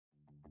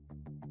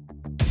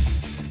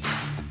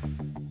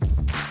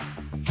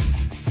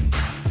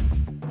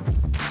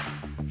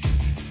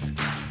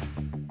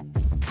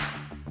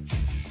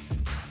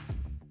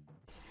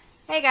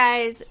Hey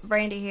guys,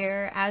 Brandy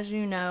here. As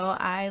you know,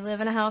 I live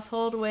in a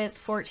household with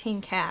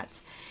 14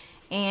 cats,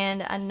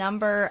 and a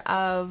number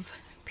of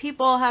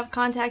people have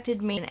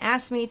contacted me and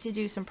asked me to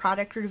do some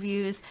product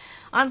reviews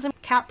on some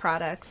cat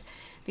products,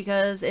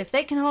 because if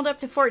they can hold up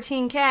to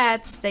 14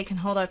 cats, they can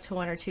hold up to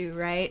one or two,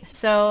 right?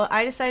 So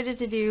I decided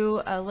to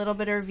do a little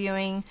bit of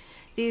reviewing.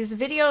 These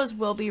videos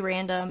will be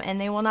random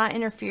and they will not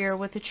interfere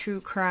with the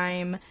true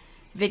crime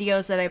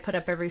videos that I put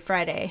up every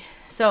Friday.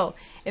 So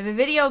if a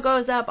video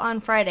goes up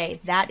on Friday,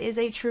 that is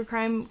a true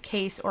crime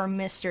case or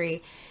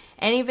mystery.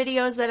 Any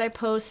videos that I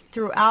post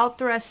throughout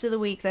the rest of the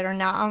week that are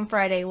not on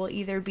Friday will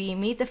either be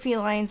Meet the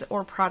Felines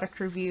or product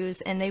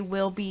reviews, and they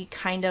will be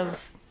kind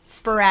of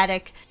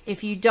sporadic.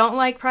 If you don't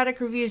like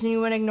product reviews and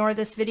you want to ignore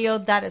this video,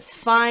 that is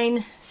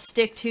fine.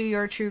 Stick to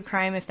your true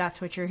crime if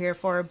that's what you're here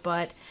for,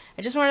 but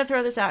I just want to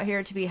throw this out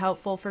here to be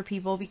helpful for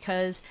people,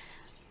 because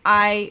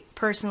I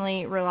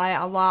personally rely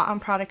a lot on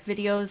product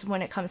videos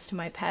when it comes to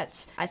my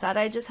pets. I thought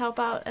I'd just help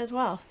out as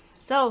well.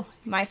 So,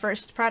 my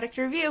first product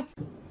review.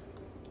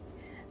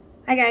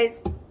 Hi guys,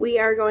 we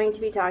are going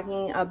to be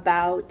talking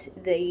about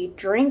the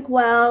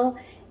Drinkwell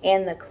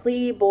and the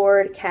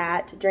Cleebourg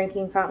cat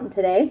drinking fountain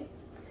today.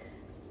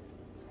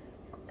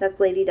 That's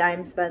Lady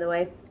Dimes, by the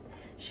way.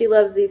 She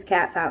loves these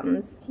cat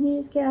fountains. Can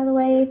you just get out of the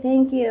way?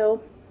 Thank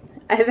you.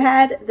 I've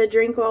had the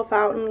Drinkwell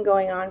fountain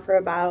going on for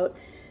about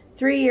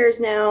 3 years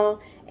now,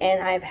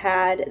 and I've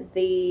had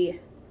the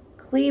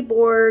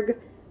Cleebourg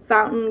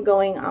fountain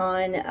going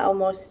on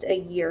almost a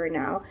year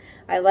now.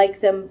 I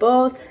like them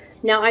both.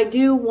 Now I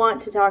do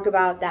want to talk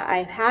about that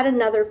I've had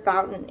another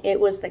fountain. It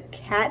was the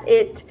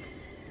Catit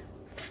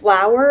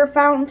flower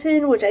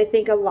fountain, which I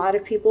think a lot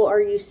of people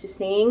are used to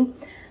seeing.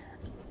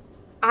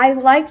 I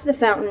liked the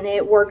fountain,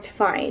 it worked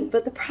fine,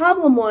 but the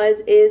problem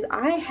is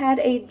I had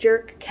a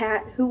jerk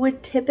cat who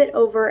would tip it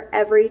over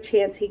every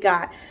chance he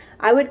got.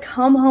 I would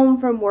come home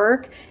from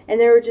work and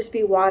there would just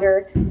be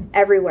water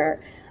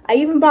everywhere. I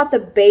even bought the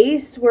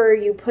base where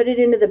you put it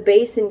into the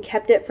base and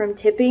kept it from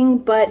tipping,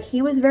 but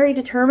he was very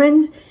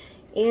determined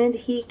and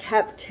he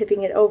kept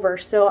tipping it over,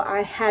 so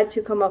I had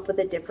to come up with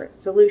a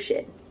different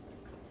solution.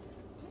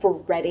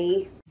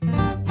 Ready?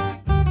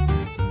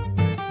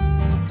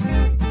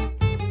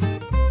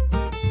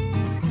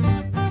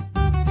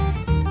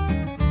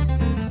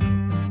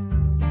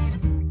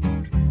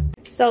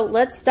 So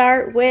let's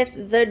start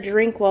with the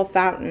Drinkwell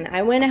fountain.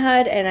 I went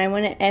ahead and I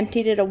went and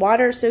emptied it of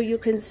water so you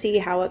can see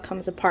how it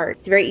comes apart.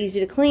 It's very easy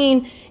to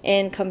clean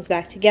and comes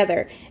back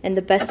together. And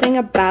the best thing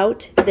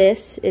about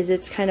this is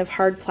it's kind of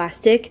hard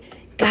plastic.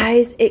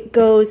 Guys, it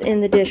goes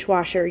in the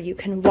dishwasher. You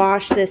can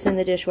wash this in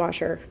the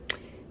dishwasher.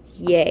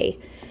 Yay.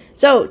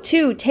 So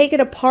to take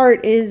it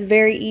apart is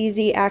very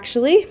easy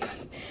actually.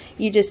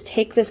 You just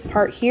take this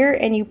part here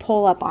and you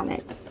pull up on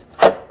it.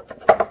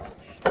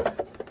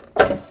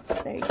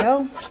 There you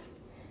go.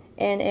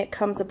 And it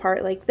comes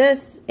apart like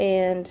this,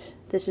 and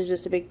this is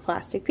just a big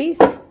plastic piece.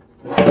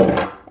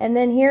 And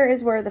then here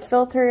is where the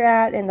filter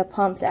at and the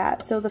pump's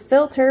at. So the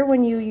filter,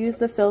 when you use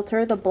the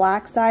filter, the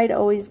black side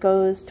always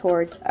goes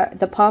towards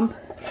the pump.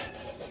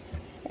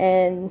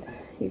 And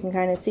you can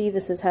kind of see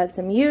this has had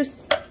some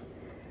use.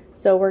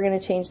 So we're going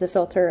to change the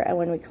filter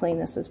when we clean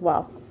this as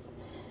well.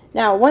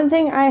 Now, one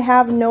thing I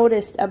have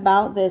noticed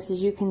about this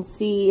is you can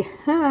see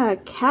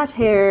cat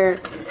hair.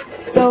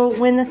 So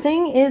when the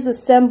thing is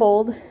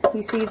assembled,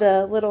 you see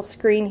the little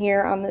screen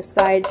here on this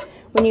side.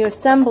 When you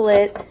assemble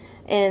it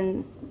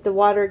and the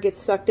water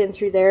gets sucked in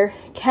through there,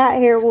 cat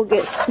hair will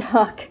get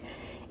stuck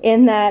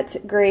in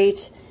that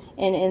grate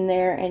and in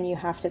there, and you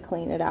have to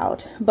clean it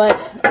out.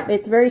 But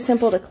it's very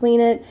simple to clean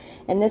it,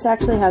 and this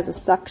actually has a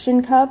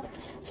suction cup,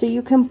 so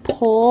you can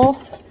pull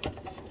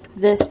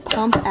this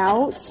pump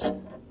out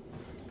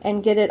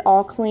and get it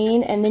all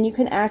clean, and then you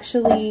can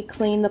actually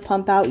clean the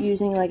pump out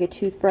using like a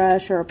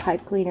toothbrush or a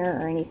pipe cleaner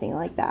or anything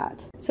like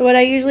that. So what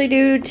I usually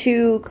do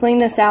to clean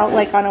this out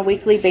like on a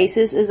weekly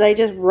basis is I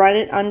just run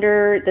it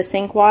under the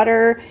sink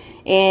water,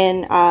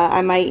 and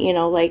I might, you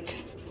know, like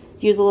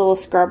use a little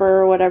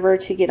scrubber or whatever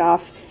to get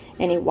off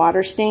any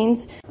water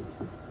stains.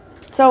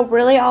 So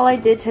really all I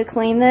did to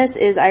clean this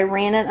is I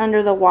ran it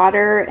under the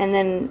water, and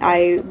then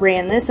I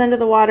ran this under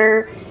the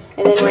water,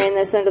 and then ran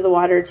this under the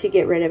water to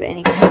get rid of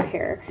any cat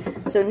hair.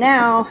 So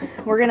now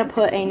we're going to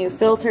put a new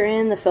filter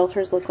in. The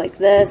filters look like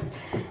this,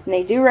 and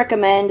they do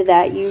recommend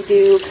that you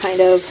do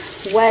kind of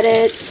wet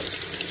it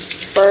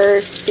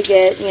first to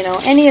get, you know,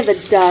 any of the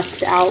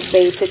dust out,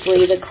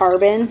 basically the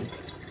carbon.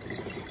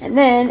 And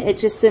then it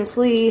just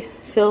simply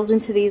fills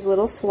into these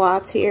little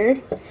slots here.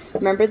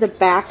 Remember, the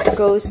back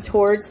goes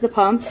towards the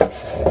pump,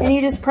 and you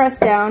just press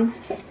down.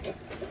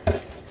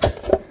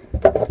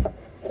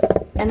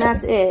 And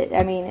that's it.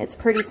 I mean, it's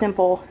pretty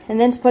simple. And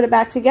then to put it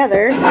back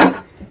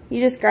together,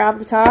 you just grab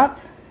the top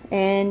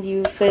and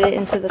you fit it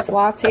into the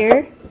slots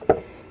here.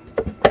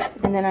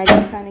 And then I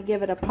just kind of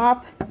give it a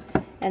pop,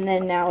 and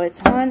then now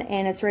it's on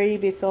and it's ready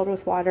to be filled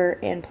with water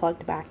and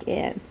plugged back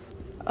in.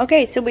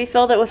 Okay, so we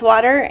filled it with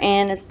water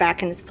and it's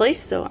back in its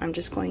place, so I'm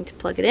just going to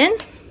plug it in.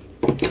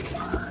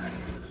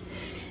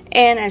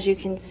 And as you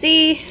can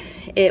see,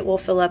 it will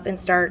fill up and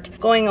start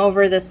going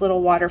over this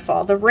little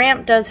waterfall. The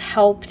ramp does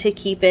help to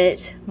keep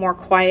it more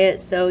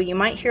quiet, so you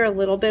might hear a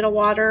little bit of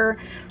water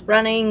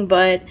running,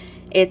 but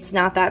it's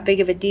not that big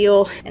of a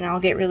deal. And I'll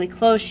get really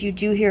close. You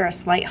do hear a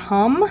slight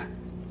hum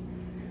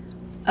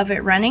of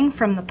it running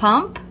from the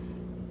pump,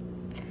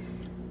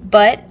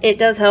 but it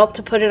does help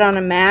to put it on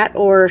a mat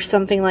or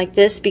something like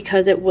this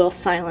because it will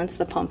silence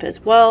the pump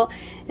as well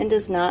and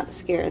does not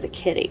scare the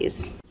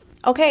kitties.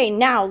 Okay,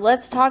 now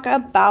let's talk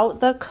about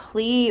the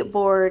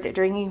Cleebourg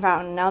drinking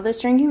fountain. Now this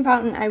drinking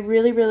fountain I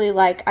really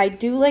like. I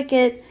do like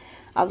it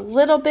a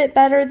little bit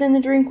better than the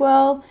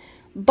Drinkwell,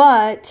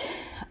 but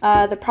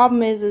the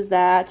problem is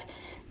that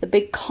the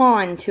big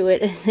con to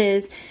it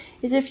is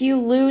if you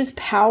lose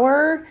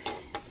power,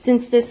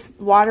 since this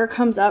water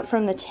comes up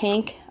from the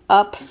tank,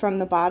 up from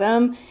the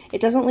bottom,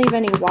 it doesn't leave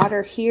any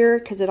water here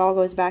because it all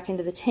goes back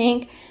into the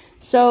tank.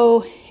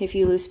 So if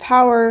you lose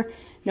power,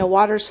 no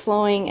water's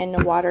flowing and no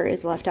water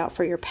is left out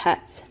for your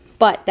pets.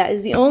 But that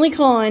is the only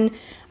con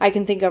I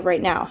can think of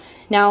right now.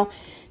 Now,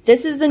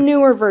 this is the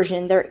newer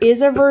version. There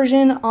is a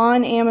version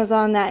on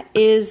Amazon that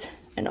is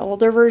an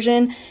older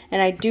version,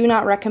 and I do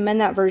not recommend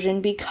that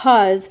version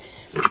because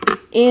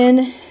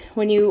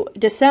when you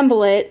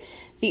disassemble it,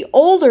 the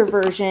older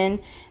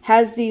version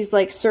has these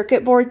like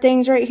circuit board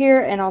things right here,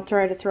 and I'll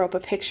try to throw up a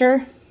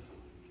picture.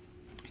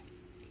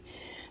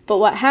 But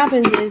what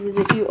happens is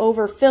if you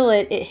overfill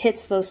it, it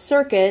hits those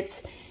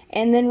circuits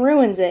and then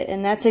ruins it.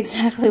 And that's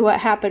exactly what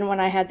happened when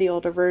I had the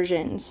older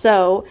version.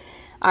 So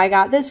I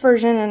got this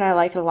version and I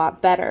like it a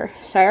lot better.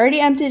 So I already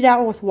emptied it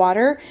out with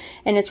water,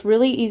 and it's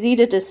really easy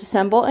to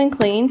disassemble and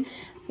clean.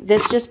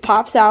 This just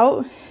pops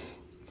out.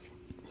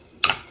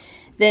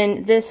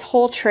 Then this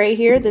whole tray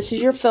here, this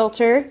is your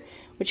filter,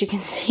 which you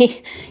can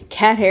see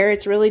cat hair.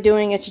 It's really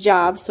doing its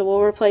job, so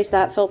we'll replace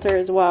that filter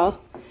as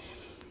well.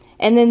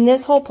 And then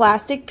this whole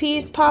plastic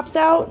piece pops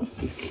out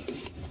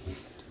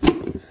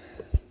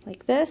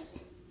like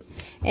this,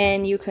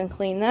 and you can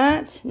clean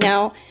that.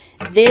 Now,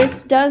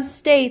 this does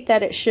state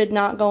that it should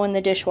not go in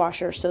the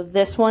dishwasher, so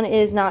this one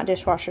is not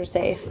dishwasher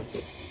safe.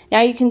 Now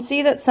you can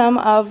see that some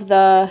of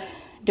the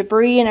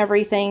debris and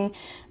everything,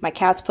 my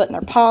cat's putting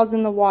their paws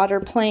in the water,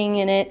 playing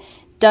in it,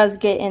 does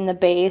get in the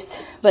base,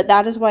 but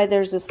that is why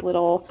there's this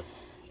little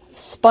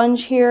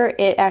sponge here.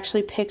 It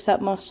actually picks up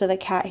most of the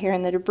cat hair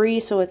and the debris,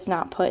 so it's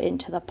not put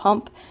into the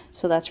pump,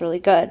 so that's really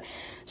good.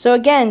 So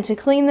again, to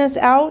clean this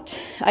out,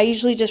 I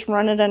usually just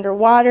run it under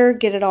water,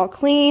 get it all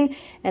clean,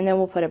 and then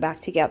we'll put it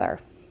back together.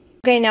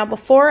 Okay, now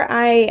before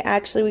we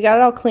got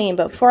it all clean,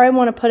 but before I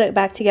want to put it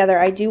back together,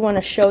 I do want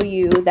to show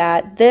you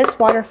that this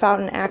water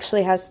fountain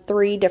actually has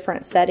 3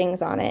 different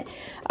settings on it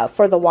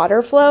for the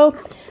water flow.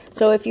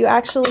 So if you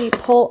actually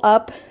pull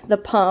up the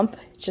pump,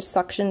 it's just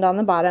suctioned on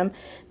the bottom,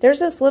 there's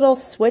this little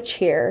switch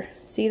here,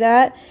 see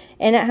that?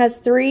 And it has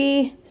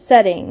 3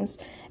 settings,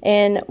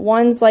 and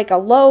one's like a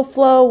low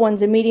flow,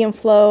 one's a medium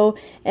flow,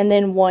 and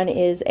then one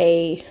is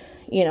a,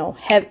 you know,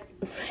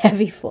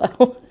 heavy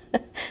flow.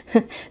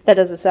 That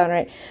doesn't sound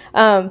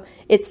right.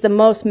 It's the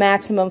most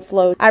maximum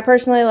flow. I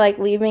personally like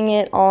leaving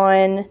it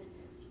on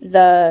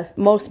the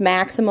most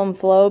maximum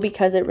flow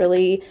because it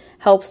really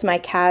helps my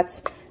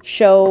cats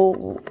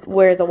show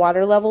where the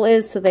water level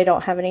is, so they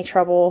don't have any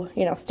trouble,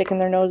 you know, sticking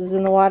their noses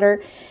in the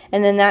water.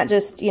 And then that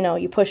just, you know,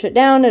 you push it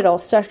down, it'll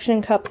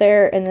suction cup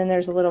there, and then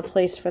there's a little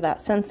place for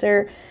that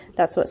sensor.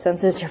 That's what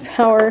senses your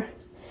power.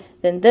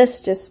 Then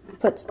this just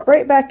puts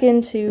right back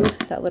into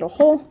that little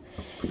hole.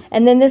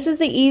 And then this is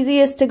the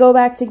easiest to go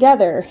back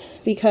together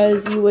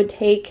because you would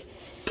take,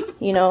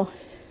 you know,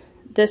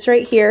 this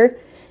right here,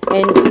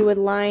 and you would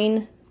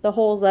line the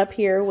holes up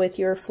here with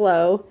your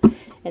flow,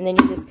 and then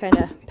you just kind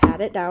of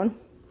pat it down.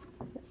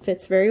 It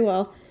fits very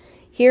well.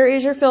 Here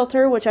is your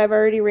filter, which I've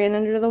already ran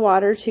under the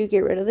water to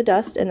get rid of the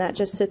dust, and that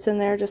just sits in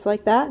there just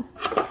like that.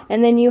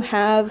 And then you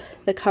have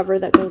the cover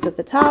that goes at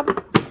the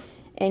top,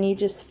 and you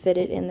just fit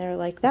it in there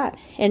like that.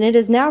 And it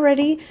is now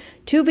ready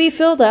to be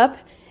filled up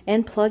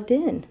and plugged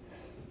in.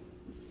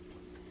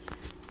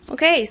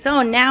 Okay,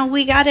 so now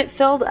we got it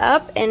filled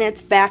up and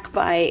it's back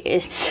by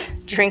its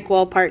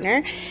Drinkwell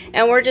partner,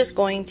 and we're just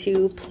going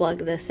to plug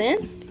this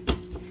in.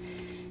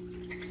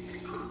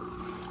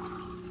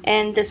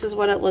 And this is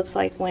what it looks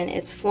like when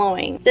it's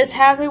flowing. This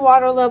has a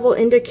water level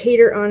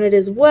indicator on it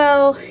as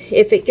well.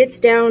 If it gets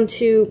down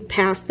to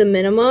past the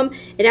minimum,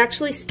 it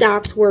actually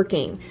stops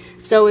working.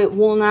 So it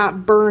will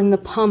not burn the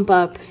pump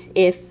up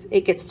if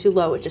it gets too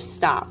low, it just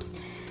stops.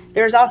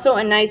 There's also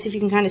a nice, if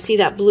you can kind of see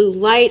that blue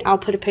light, I'll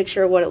put a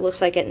picture of what it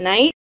looks like at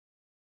night.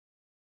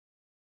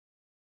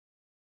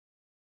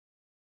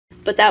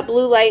 But that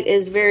blue light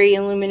is very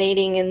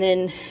illuminating and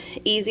then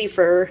easy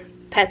for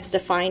pets to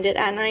find it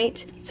at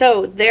night.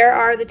 So there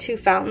are the 2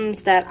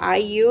 fountains that I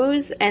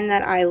use and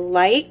that I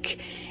like,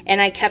 and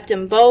I kept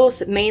them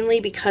both mainly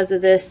because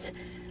of this.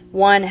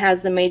 One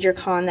has the major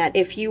con that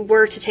if you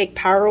were to take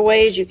power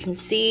away, as you can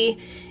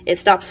see, it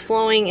stops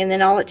flowing, and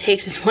then all it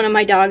takes is one of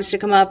my dogs to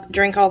come up,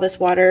 drink all this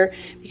water,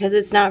 because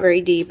it's not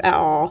very deep at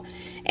all,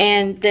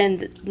 and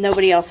then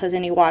nobody else has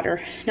any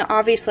water. Now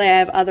obviously I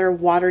have other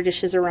water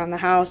dishes around the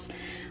house,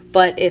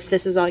 But if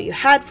this is all you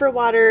had for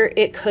water,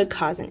 it could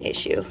cause an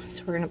issue.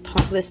 So we're going to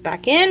pump this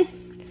back in.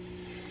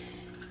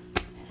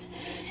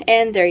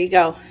 And there you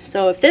go.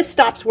 So if this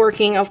stops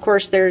working, of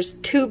course, there's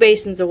 2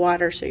 basins of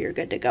water, so you're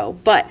good to go.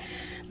 But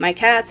my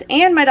cats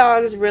and my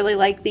dogs really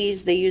like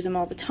these. They use them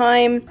all the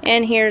time.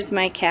 And here's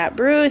my cat,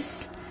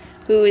 Bruce,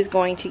 who is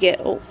going to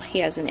get, oh, he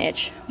has an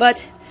itch.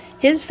 But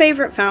his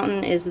favorite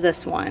fountain is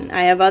this one.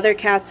 I have other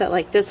cats that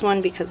like this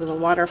one because of the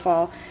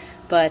waterfall.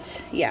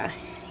 But yeah,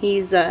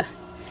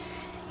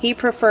 he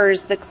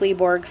prefers the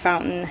Cleebourg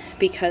fountain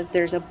because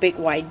there's a big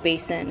wide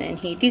basin, and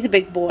he's a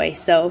big boy,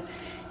 so,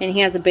 and he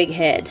has a big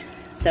head,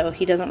 so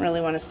he doesn't really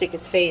want to stick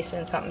his face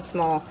in something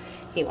small.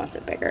 He wants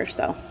it bigger.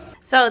 So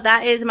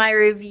that is my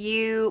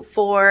review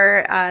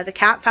for the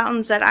cat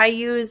fountains that I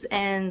use,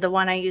 and the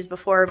one I used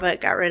before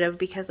but got rid of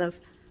because of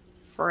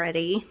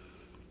Freddy.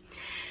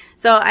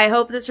 So I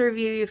hope this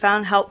review you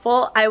found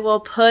helpful. I will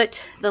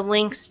put the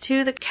links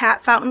to the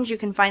cat fountains. You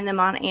can find them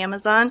on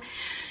Amazon.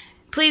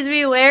 Please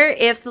be aware,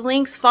 if the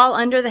links fall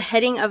under the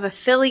heading of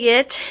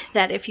affiliate,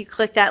 that if you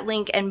click that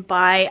link and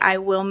buy, I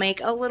will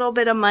make a little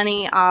bit of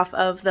money off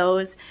of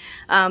those.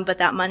 But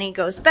that money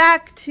goes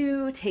back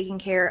to taking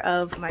care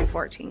of my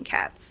 14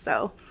 cats.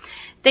 So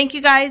thank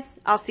you guys.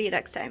 I'll see you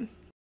next time.